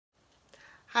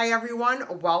Hi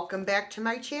everyone, welcome back to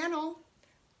my channel.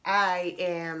 I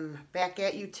am back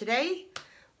at you today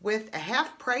with a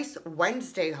half price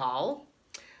Wednesday haul.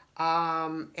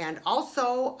 And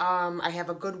also I have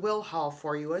a Goodwill haul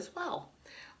for you as well.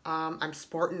 I'm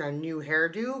sporting a new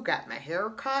hairdo, got my hair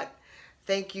cut.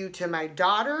 Thank you to my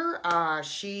daughter.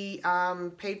 She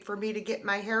paid for me to get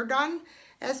my hair done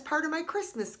as part of my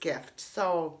Christmas gift.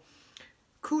 So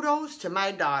kudos to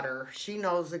my daughter. She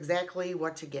knows exactly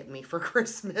what to get me for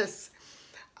Christmas.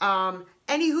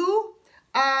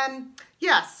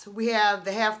 Yes, we have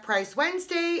the half price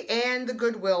Wednesday and the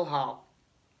Goodwill haul.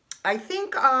 I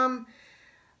think I'll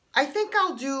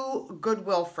do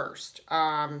Goodwill first.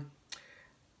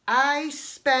 I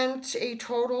spent a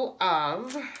total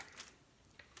of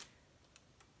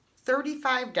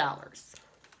 $35.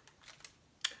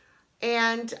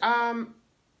 And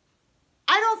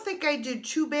I don't think I did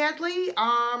too badly.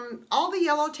 All the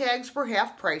yellow tags were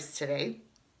half price today.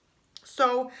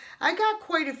 So I got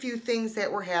quite a few things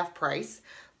that were half price.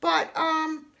 But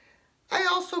I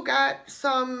also got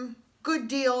some good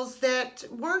deals that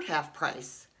weren't half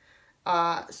price.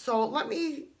 So let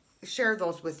me share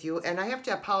those with you. And I have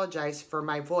to apologize for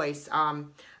my voice. I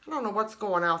don't know what's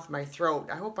going on with my throat.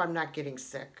 I hope I'm not getting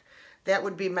sick. That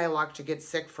would be my luck to get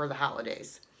sick for the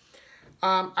holidays.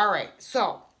 All right,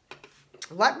 so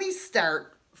let me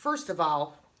start. First of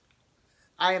all,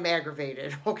 I am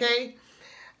aggravated, okay?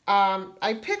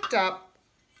 I picked up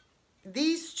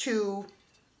these two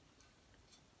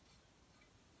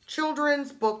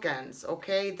children's bookends,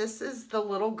 okay? This is the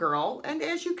little girl, and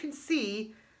as you can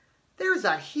see, there's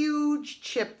a huge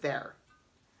chip there.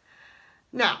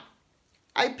 Now,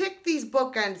 I picked these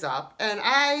bookends up, and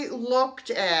I looked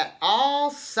at all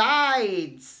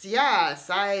sides. Yes,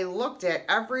 I looked at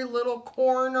every little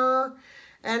corner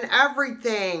and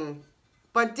everything,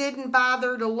 but didn't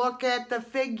bother to look at the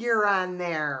figure on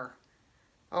there.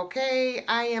 Okay,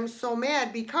 I am so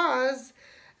mad because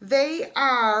they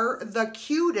are the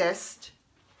cutest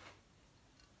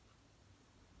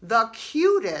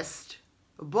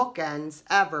bookends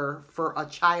ever for a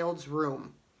child's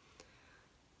room.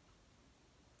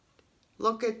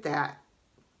 Look at that.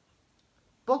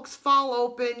 Books fall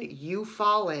open, you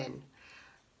fall in.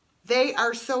 They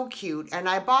are so cute, and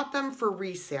I bought them for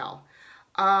resale.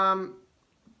 But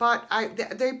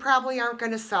they probably aren't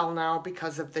going to sell now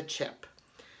because of the chip.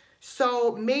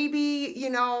 So maybe, you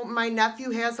know, my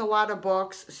nephew has a lot of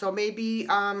books, so maybe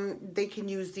they can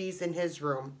use these in his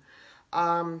room.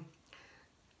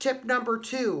 Tip number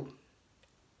 2,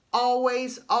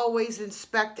 always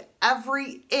inspect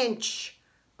every inch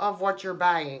of what you're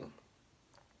buying.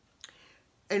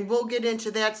 And we'll get into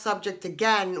that subject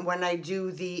again when I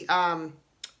do the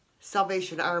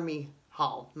Salvation Army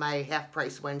haul, my half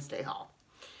price Wednesday haul.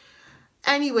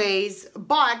 Anyways,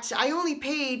 but I only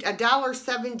paid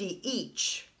 $1.70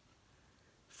 each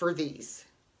for these.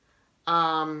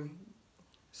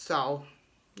 So,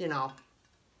 you know,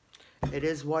 it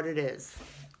is what it is.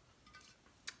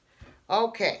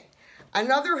 Okay,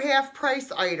 another half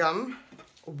price item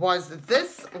was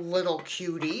this little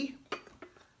cutie.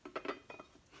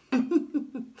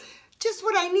 Just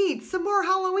what I need, some more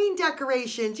Halloween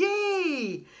decorations,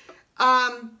 yay!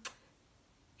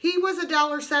 He was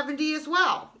 $1.70 as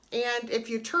well. And if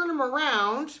you turn him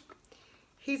around,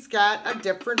 he's got a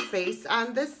different face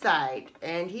on this side.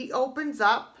 And he opens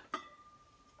up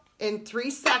in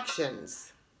 3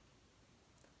 sections.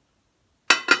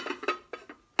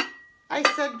 I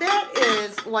said, that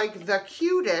is like the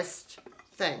cutest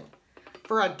thing.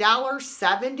 For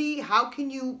 $1.70, how can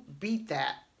you beat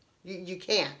that? You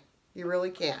can't. You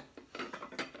really can't.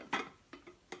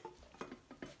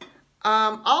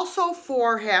 Also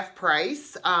for half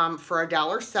price, for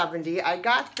 $1.70, I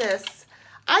got this.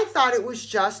 I thought it was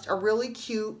just a really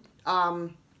cute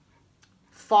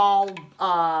fall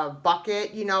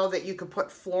bucket, you know, that you could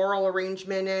put floral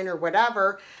arrangement in or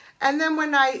whatever. And then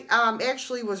when I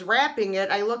actually was wrapping it,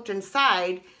 I looked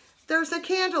inside. There's a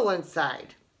candle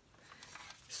inside.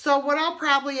 So what I'll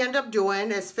probably end up doing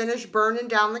is finish burning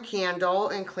down the candle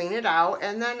and clean it out.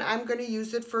 And then I'm going to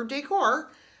use it for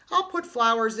decor. I'll put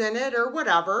flowers in it or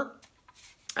whatever.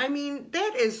 I mean,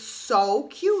 that is so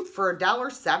cute for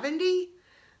 $1.70.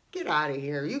 Get out of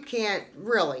here. You can't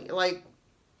really, like,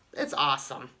 it's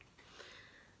awesome.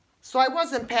 So I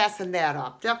wasn't passing that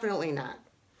up. Definitely not.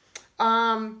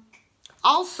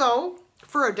 Also,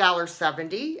 for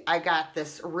 $1.70, I got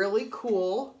this really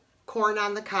cool corn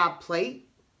on the cob plate.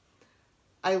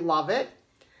 I love it.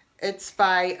 It's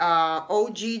by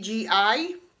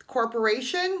OGGI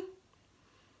Corporation,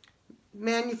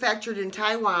 manufactured in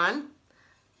Taiwan,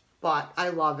 but I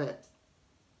love it.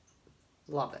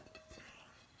 Love it.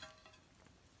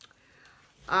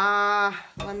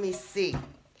 Let me see.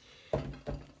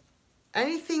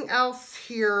 Anything else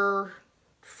here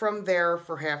from there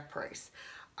for half price?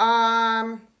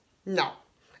 No.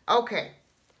 Okay.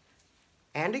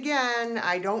 And again,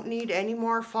 I don't need any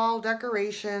more fall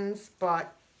decorations,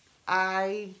 but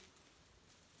I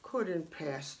couldn't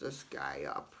pass this guy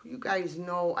up. You guys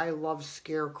know I love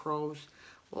scarecrows.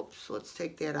 Whoops, let's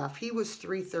take that off. He was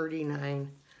 $3.39.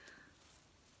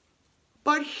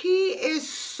 But he is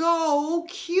so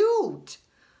cute.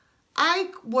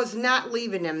 I was not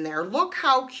leaving him there. Look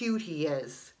how cute he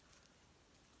is.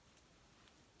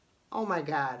 Oh my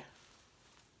God.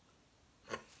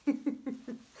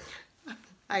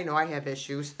 I know I have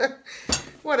issues.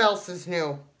 What else is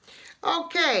new?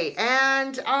 Okay,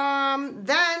 and then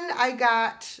I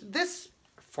got this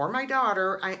for my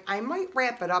daughter. I might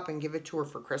wrap it up and give it to her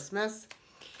for Christmas.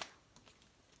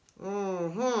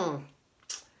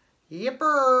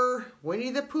 Yipper,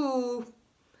 Winnie the Pooh.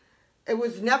 It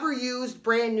was never used,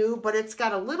 brand new, but it's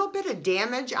got a little bit of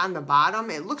damage on the bottom.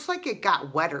 It looks like it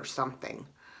got wet or something.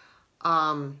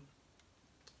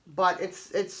 But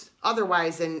it's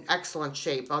otherwise in excellent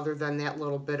shape other than that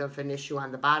little bit of an issue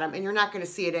on the bottom. And you're not going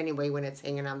to see it anyway when it's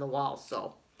hanging on the wall.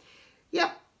 So,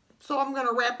 yep. So I'm going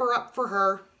to wrap her up for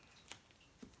her.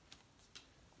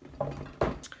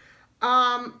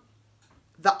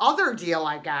 The other deal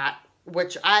I got,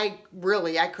 which I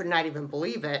could not even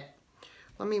believe it.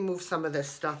 Let me move some of this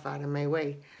stuff out of my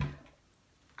way.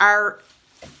 Are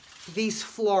these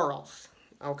florals,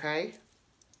 okay?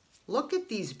 Look at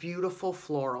these beautiful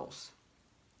florals.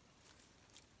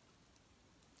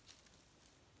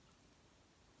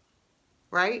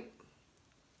 Right?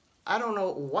 I don't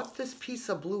know what this piece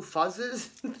of blue fuzz is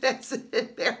that's in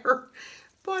there.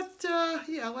 But,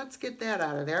 yeah, let's get that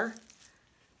out of there.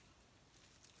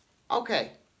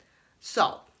 Okay.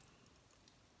 So,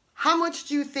 how much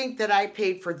do you think that I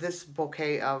paid for this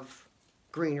bouquet of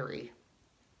greenery?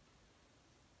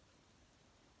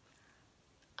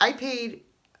 I paid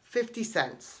 50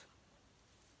 cents.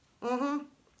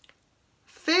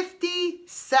 50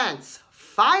 cents.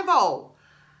 50.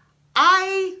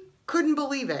 I couldn't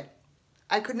believe it.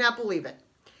 I could not believe it.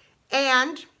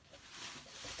 And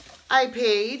I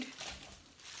paid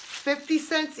 50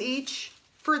 cents each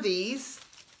for these.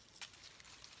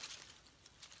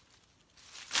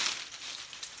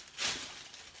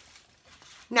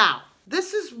 Now,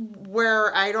 this is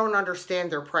where I don't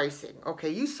understand their pricing. Okay,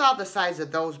 you saw the size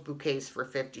of those bouquets for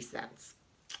 50 cents.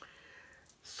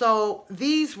 So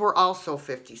these were also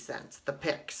 50 cents, the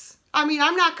picks. I mean,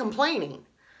 I'm not complaining.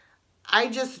 I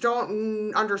just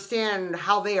don't understand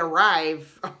how they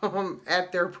arrive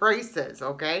at their prices,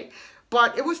 okay?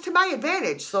 But it was to my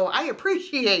advantage, so I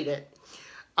appreciate it.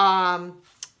 I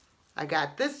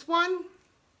got this one.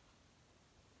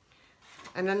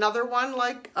 And another one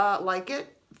like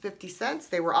it. 50 cents.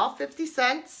 They were all 50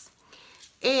 cents.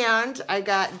 And I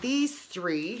got these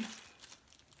three.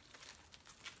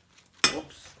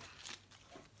 Whoops.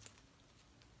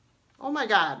 Oh my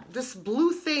God. This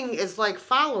blue thing is like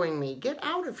following me. Get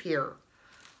out of here.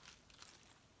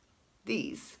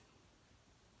 These,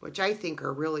 which I think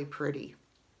are really pretty.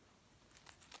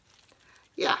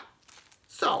 Yeah.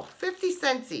 So, 50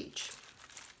 cents each.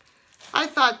 I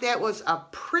thought that was a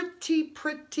pretty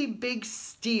big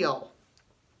steal.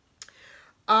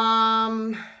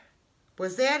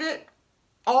 Was that it?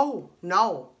 Oh,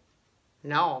 no.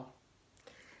 No.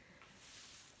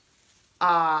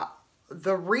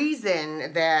 The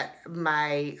reason that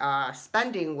my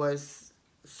spending was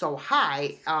so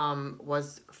high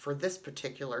was for this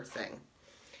particular thing.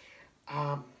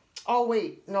 Oh,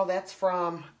 wait. No, that's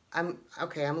from... I'm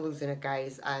losing it,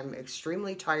 guys. I'm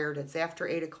extremely tired. It's after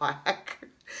 8 o'clock.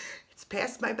 It's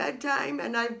past my bedtime,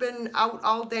 and I've been out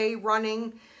all day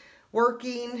running,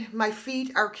 working. My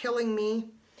feet are killing me.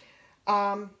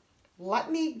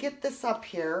 Let me get this up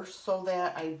here so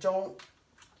that I don't...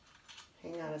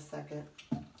 Hang on a second.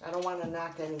 I don't want to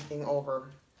knock anything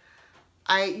over.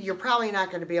 You're probably not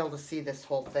going to be able to see this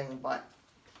whole thing, but...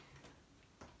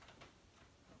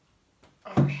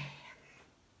 Okay.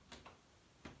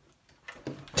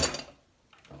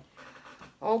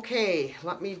 Okay,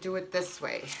 let me do it this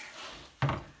way.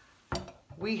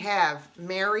 We have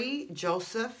Mary,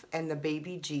 Joseph, and the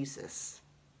baby Jesus.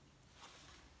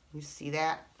 You see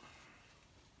that?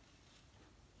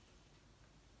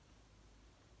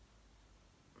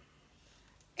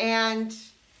 And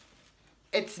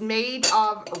it's made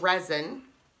of resin.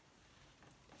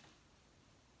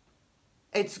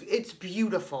 It's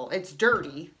beautiful. It's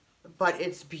dirty, but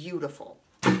it's beautiful.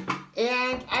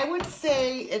 And I would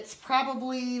say it's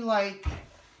probably like,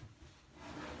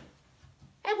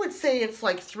 I would would say it's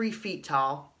like 3 feet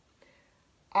tall.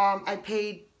 I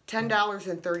paid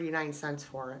 $10.39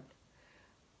 for it.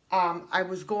 I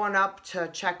was going up to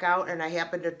check out, and I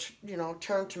happened to,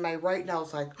 turn to my right, and I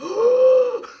was like,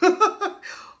 oh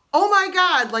my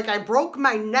God, like I broke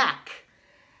my neck.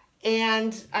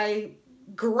 And I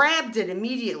grabbed it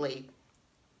immediately.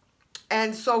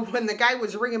 And so when the guy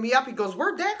was ringing me up, he goes,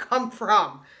 where'd that come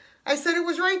from? I said, it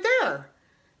was right there.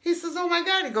 He says, oh my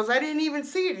God. He goes, I didn't even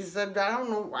see it. He said, I don't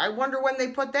know. I wonder when they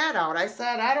put that out. I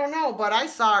said, I don't know, but I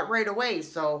saw it right away.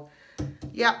 So,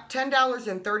 yep,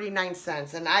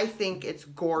 $10.39. And I think it's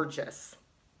gorgeous.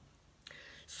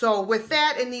 So with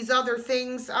that and these other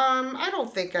things, I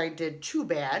don't think I did too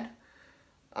bad.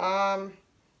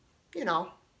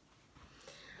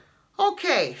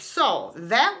 Okay, so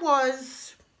that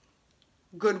was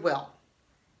Goodwill.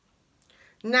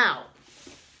 Now,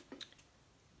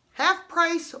 half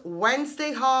price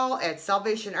Wednesday haul at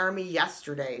Salvation Army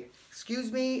yesterday.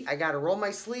 Excuse me, I gotta roll my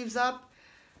sleeves up.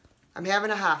 I'm having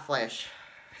a hot flash.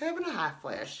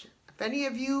 If any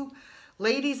of you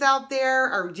ladies out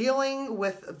there are dealing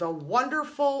with the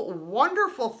wonderful,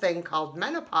 wonderful thing called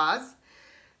menopause,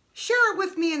 share it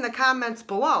with me in the comments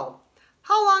below.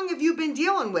 How long have you been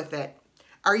dealing with it?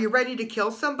 Are you ready to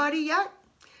kill somebody yet?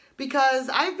 Because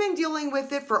I've been dealing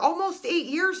with it for almost 8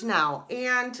 years now,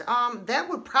 and that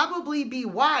would probably be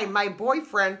why my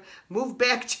boyfriend moved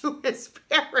back to his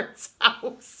parents'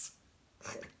 house.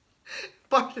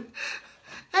 But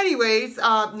anyways,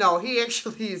 no, he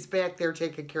actually is back there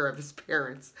taking care of his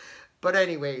parents. But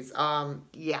anyways,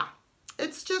 yeah,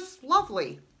 it's just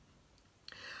lovely.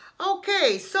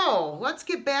 Okay, so let's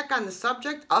get back on the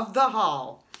subject of the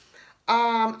haul.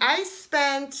 I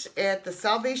spent at the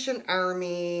Salvation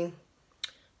Army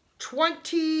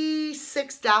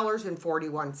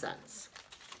 $26.41.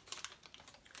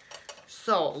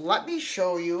 So let me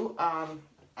show you.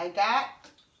 I got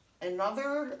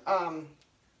another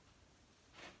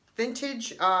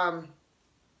vintage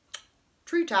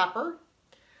tree topper,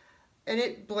 and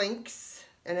it blinks,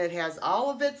 and it has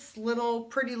all of its little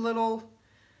pretty little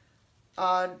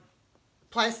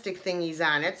plastic thingies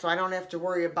on it, so I don't have to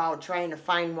worry about trying to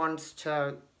find ones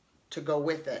to go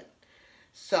with it.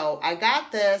 So I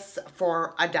got this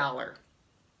for $1.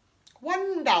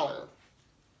 $1.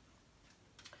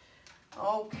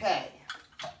 Okay.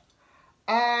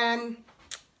 I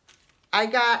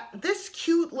got this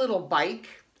cute little bike,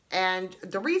 and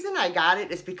the reason I got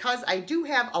it is because I do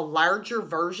have a larger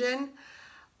version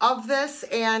of this,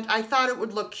 and I thought it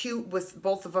would look cute with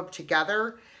both of them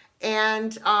together.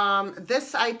 And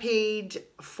this I paid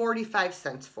 45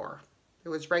 cents for. It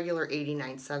was regular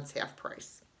 89 cents, half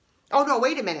price. Oh no,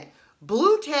 wait a minute.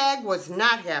 Blue tag was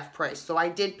not half price, so I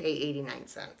did pay 89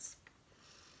 cents.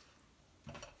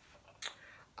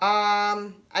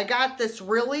 I got this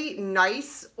really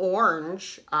nice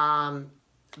orange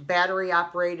battery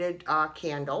operated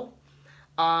candle.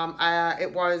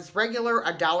 It was regular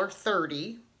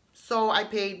 $1.30, so I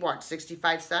paid what,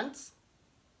 65 cents?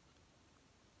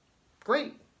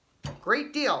 Great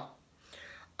deal.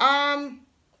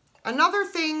 Another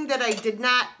thing that I did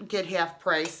not get half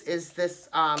price is this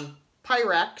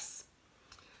Pyrex.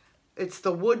 It's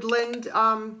the woodland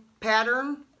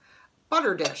pattern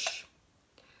butter dish.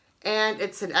 And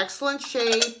it's in excellent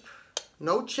shape,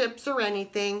 no chips or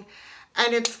anything.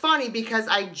 And it's funny because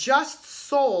I just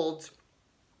sold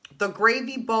the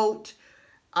gravy boat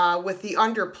with the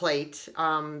underplate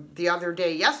the other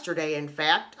day, yesterday in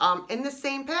fact, in the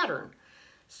same pattern.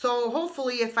 So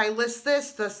hopefully if I list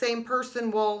this, the same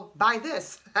person will buy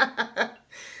this.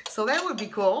 So that would be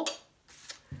cool.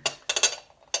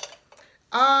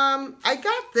 I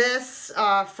got this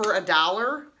for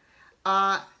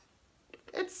 $1.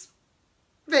 It's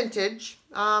vintage,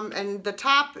 and the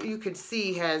top you could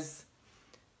see has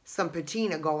some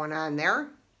patina going on there.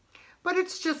 But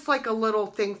it's just like a little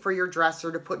thing for your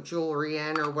dresser to put jewelry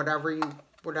in or whatever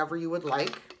you would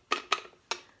like.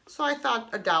 So I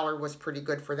thought $1 was pretty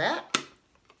good for that.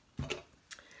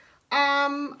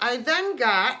 I then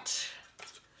got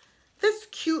this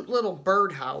cute little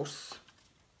birdhouse.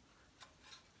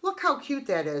 Look how cute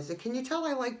that is. Can you tell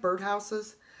I like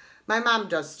birdhouses? My mom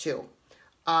does too.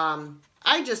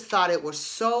 I just thought it was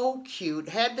so cute.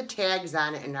 Had the tags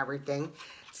on it and everything.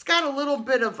 It's got a little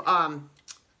bit of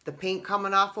the paint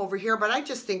coming off over here, but I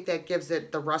just think that gives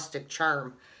it the rustic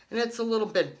charm. And it's a little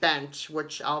bit bent,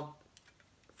 which I'll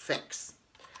fix.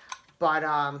 But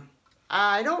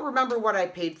I don't remember what I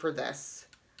paid for this.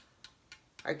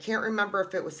 I can't remember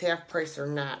if it was half price or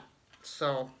not.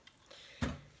 So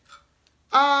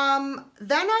then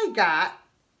I got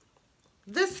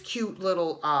this cute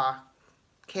little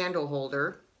candle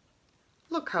holder.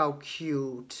 Look how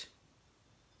cute.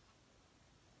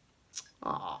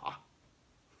 Aw.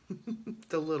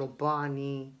 The little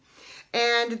bunny.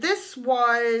 And this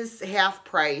was half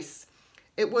price.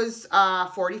 It was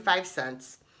 45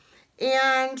 cents.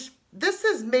 And this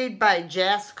is made by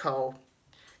Jasco.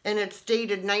 And it's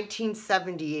dated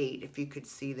 1978, if you could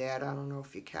see that. I don't know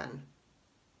if you can.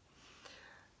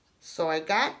 So I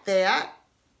got that.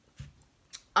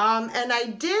 And I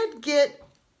did get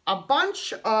a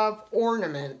bunch of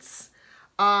ornaments.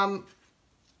 A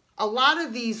lot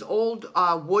of these old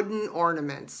wooden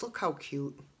ornaments. Look how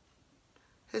cute.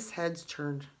 His head's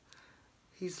turned.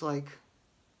 He's like,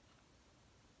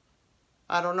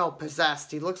 I don't know, possessed.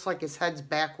 He looks like his head's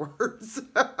backwards.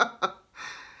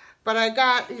 But I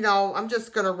got, you know, I'm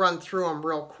just going to run through them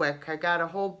real quick. I got a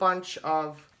whole bunch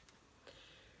of,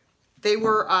 they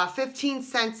were 15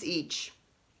 cents each.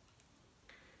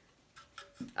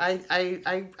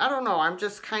 I don't know. I'm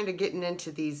just kind of getting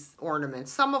into these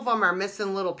ornaments. Some of them are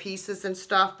missing little pieces and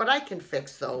stuff, but I can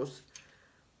fix those.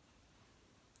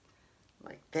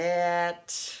 Like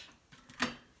that.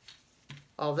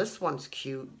 Oh, this one's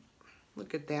cute.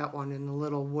 Look at that one in the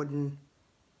little wooden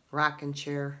rocking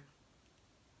chair.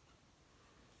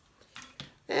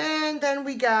 And then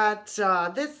we got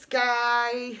this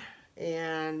guy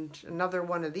and another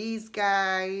one of these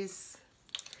guys.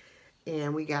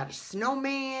 And we got a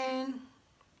snowman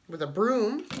with a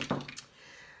broom.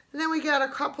 And then we got a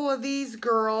couple of these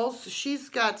girls. She's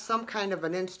got some kind of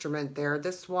an instrument there.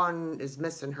 This one is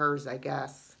missing hers, I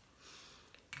guess.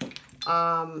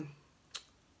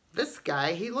 This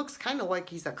guy, he looks kind of like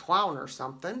he's a clown or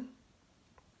something.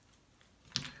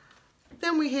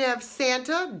 Then we have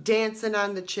Santa dancing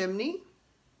on the chimney.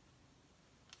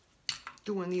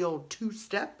 Doing the old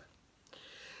two-step.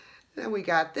 Then we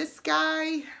got this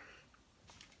guy.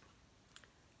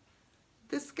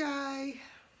 This guy.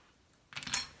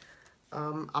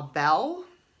 A bell.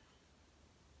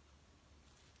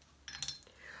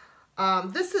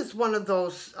 This is one of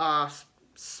those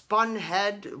spun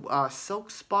head,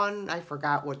 silk spun. I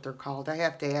forgot what they're called. I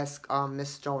have to ask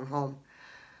Miss Stonehome.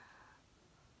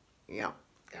 Yeah,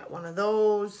 got one of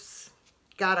those.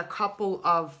 Got a couple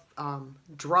of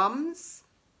drums.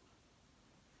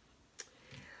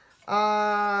 We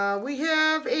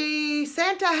have a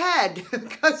Santa head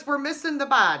because we're missing the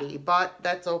body, but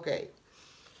that's okay.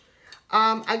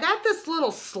 I got this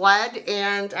little sled,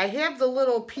 and I have the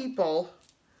little people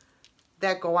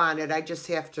that go on it. I just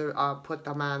have to put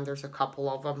them on. There's a couple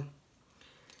of them.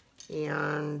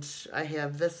 And I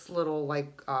have this little,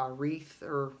 like, wreath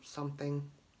or something.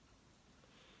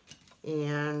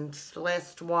 And the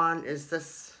last one is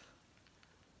this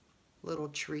little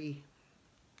tree.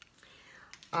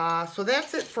 So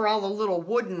that's it for all the little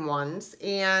wooden ones.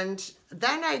 And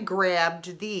then I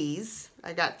grabbed these.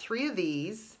 I got 3 of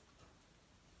these.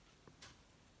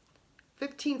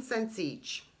 15 cents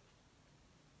each.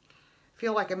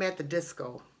 Feel like I'm at the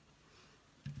disco.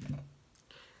 And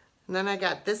then I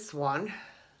got this one.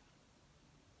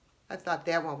 I thought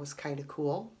that one was kind of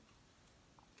cool.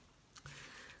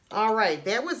 All right,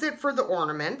 that was it for the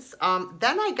ornaments.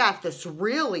 Then I got this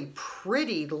really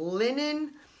pretty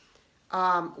linen,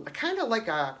 kind of like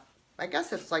a, I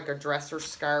guess it's like a dress or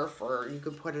scarf, or you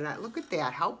could put it on. Look at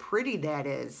that, how pretty that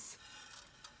is.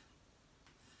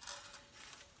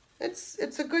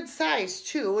 It's a good size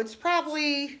too. It's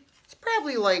probably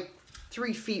like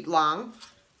 3 feet long.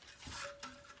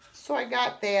 So I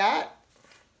got that.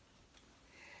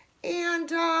 And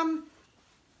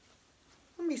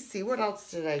let me see, what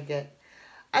else did I get?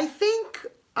 I think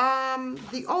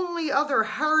the only other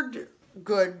hard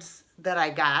goods that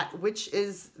I got, which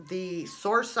is the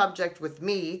sore subject with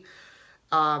me,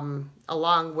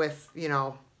 along with, you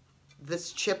know,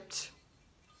 this chipped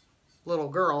little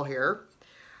girl here.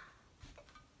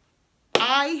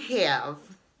 I have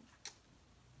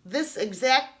this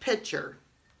exact picture.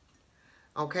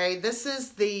 Okay, this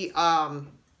is the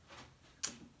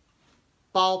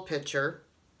ball picture.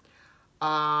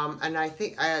 And I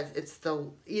think it's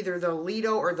either the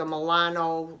Lido or the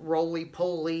Milano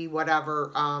roly-poly,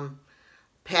 whatever,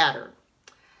 pattern.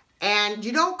 And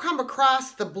you don't come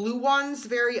across the blue ones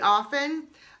very often.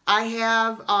 I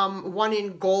have one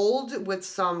in gold with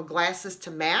some glasses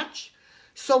to match.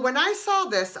 So when I saw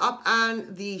this up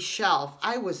on the shelf,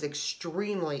 I was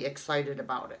extremely excited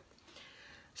about it.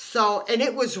 So, and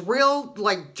it was real,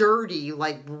 like, dirty,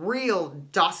 like, real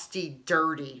dusty,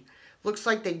 dirty. Looks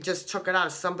like they just took it out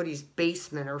of somebody's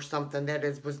basement or something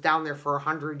that was down there for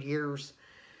 100 years.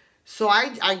 So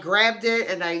I grabbed it,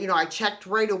 and I checked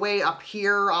right away up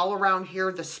here, all around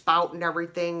here, the spout and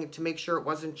everything, to make sure it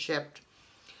wasn't chipped.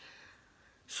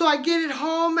 So I get it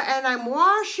home and I'm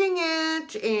washing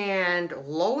it, and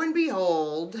lo and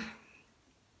behold,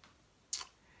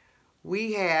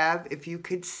 we have, if you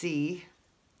could see,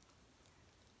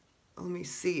 let me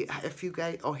see if you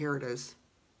guys, oh, here it is.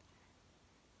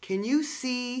 Can you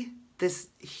see this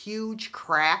huge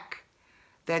crack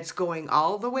that's going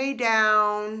all the way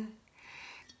down,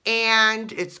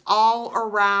 and it's all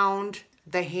around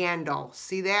the handle?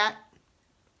 See that?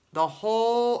 The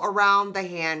hole around the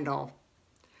handle.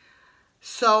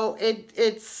 So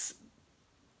it's,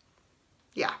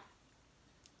 yeah,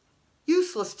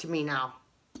 useless to me now.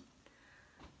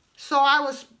 So I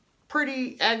was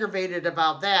pretty aggravated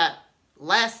about that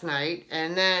last night,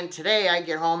 and then today I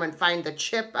get home and find the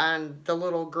chip on the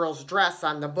little girl's dress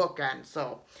on the bookend.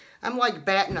 So I'm like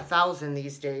batting 1,000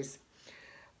 these days.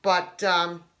 But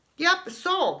yep,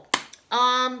 so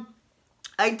I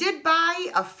did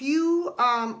buy a few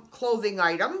clothing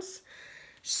items.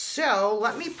 So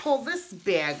let me pull this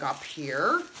bag up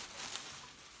here.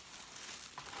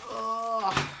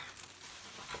 All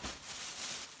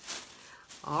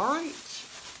right.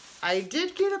 I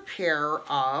did get a pair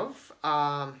of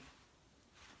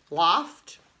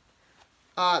Loft.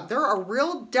 They're a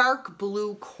real dark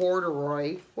blue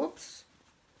corduroy. Whoops.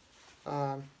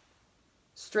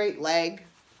 Straight leg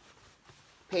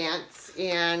pants,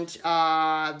 and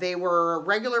they were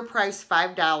regular price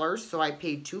 $5, so I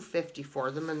paid $2.50 for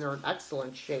them, and they're in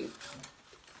excellent shape.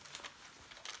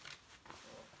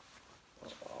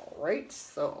 All right,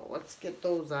 so let's get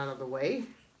those out of the way.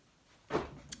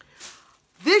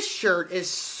 This shirt is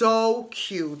so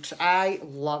cute. I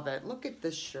love it. Look at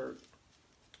this shirt.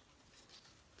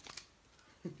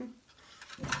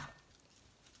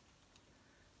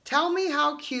 Tell me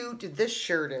how cute this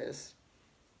shirt is.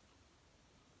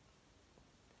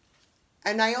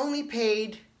 And I only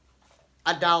paid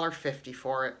 $1.50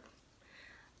 for it.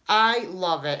 I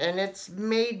love it. And it's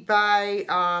made by,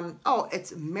 oh,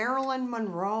 it's Marilyn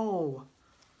Monroe.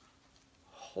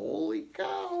 Holy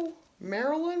cow.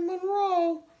 Marilyn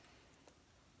Monroe.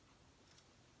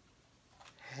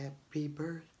 Happy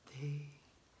birthday,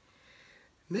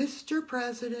 Mr.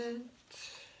 President.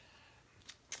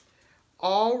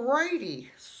 Alrighty,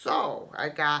 so I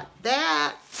got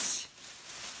that.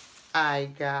 I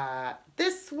got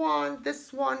this one.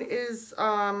 This one is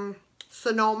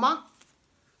Sonoma.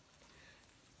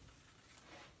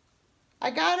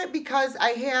 I got it because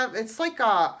I have, it's like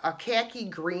a khaki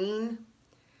green.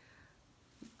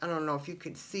 I don't know if you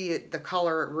could see it, the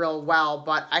color real well,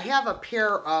 but I have a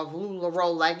pair of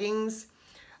LuLaRoe leggings.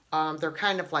 They're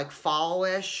kind of like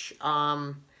fallish,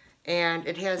 and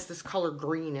it has this color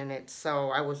green in it,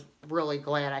 so I was really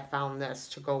glad I found this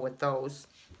to go with those.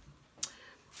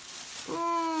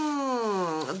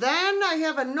 Then I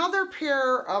have another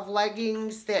pair of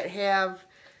leggings that have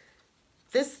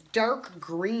this dark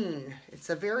green.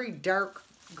 It's a very dark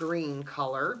green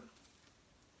color.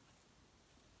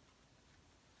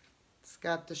 It's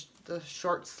got the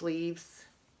short sleeves.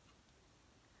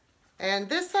 And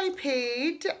this I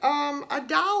paid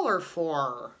 $1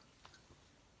 for.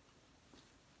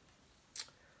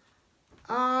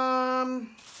 Then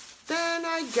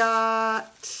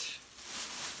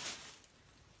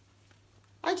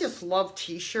I just love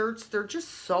t-shirts. They're just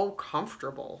so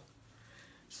comfortable.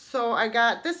 So I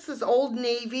got, this is Old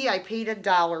Navy. I paid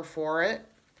 $1 for it.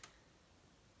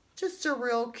 Just a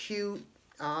real cute,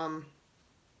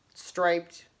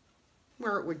 striped,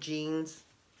 wear it with jeans.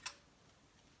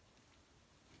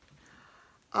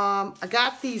 I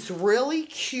got these really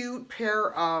cute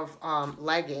pair of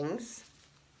leggings.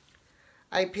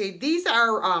 I paid, these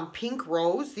are pink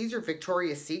rose. These are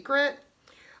Victoria's Secret.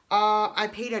 I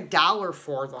paid $1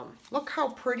 for them. Look how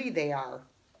pretty they are.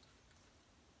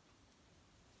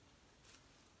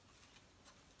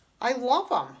 I love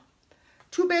them.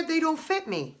 Too bad they don't fit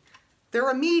me. They're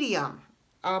a medium.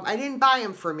 I didn't buy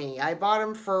them for me. I bought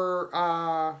them for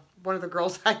one of the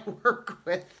girls I work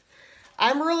with.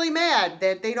 I'm really mad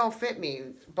that they don't fit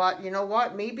me. But you know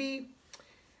what? Maybe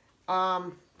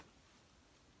when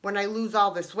I lose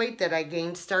all this weight that I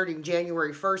gained starting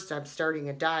January 1st, I'm starting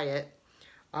a diet.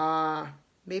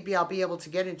 Maybe I'll be able to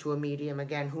get into a medium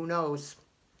again. Who knows?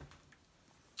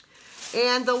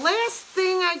 And the last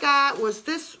thing I got was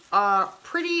this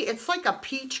pretty, it's like a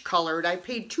peach colored. I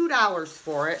paid $2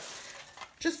 for it.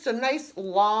 Just a nice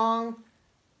long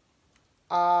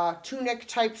tunic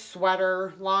type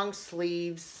sweater, long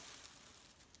sleeves.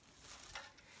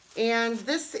 And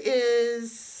this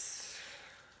is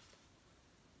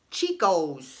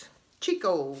Chico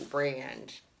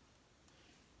brand.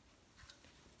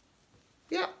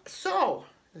 Yep, so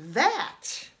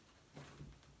that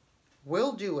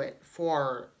will do it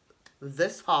for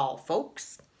this haul,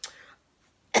 folks.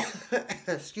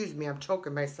 Excuse me, I'm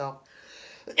choking myself.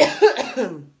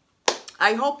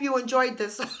 I hope you enjoyed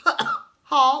this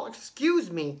haul.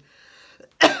 Excuse me.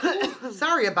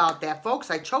 Sorry about that,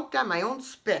 folks. I choked on my own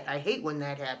spit. I hate when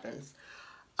that happens.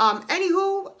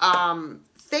 Anywho,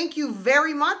 thank you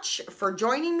very much for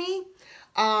joining me.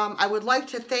 I would like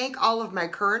to thank all of my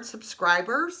current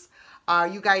subscribers.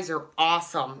 You guys are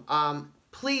awesome.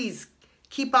 Please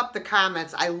keep up the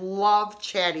comments. I love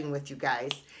chatting with you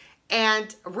guys.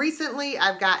 And recently,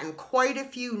 I've gotten quite a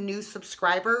few new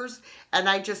subscribers, and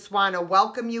I just want to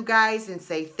welcome you guys and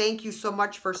say thank you so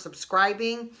much for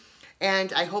subscribing,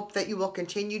 and I hope that you will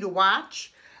continue to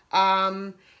watch.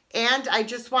 And I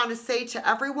just want to say to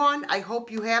everyone, I hope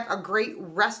you have a great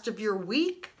rest of your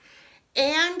week,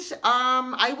 and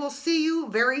I will see you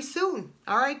very soon.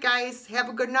 All right, guys, have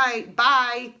a good night.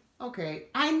 Bye. Okay,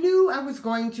 I knew I was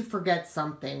going to forget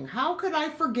something. How could I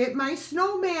forget my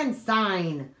snowman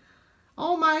sign?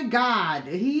 Oh my God,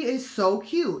 he is so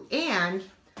cute. And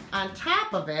on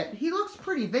top of it, he looks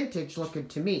pretty vintage looking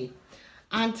to me.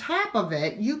 On top of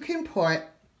it, you can put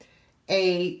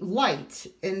a light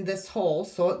in this hole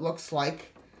so it looks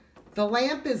like the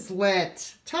lamp is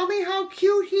lit. Tell me how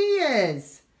cute he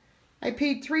is. I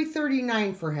paid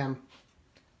 $3.39 for him,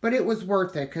 but it was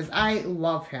worth it because I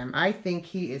love him. I think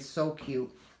he is so cute.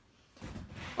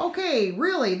 Okay,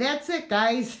 really, that's it,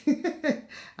 guys.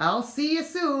 I'll see you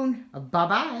soon.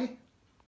 Bye-bye.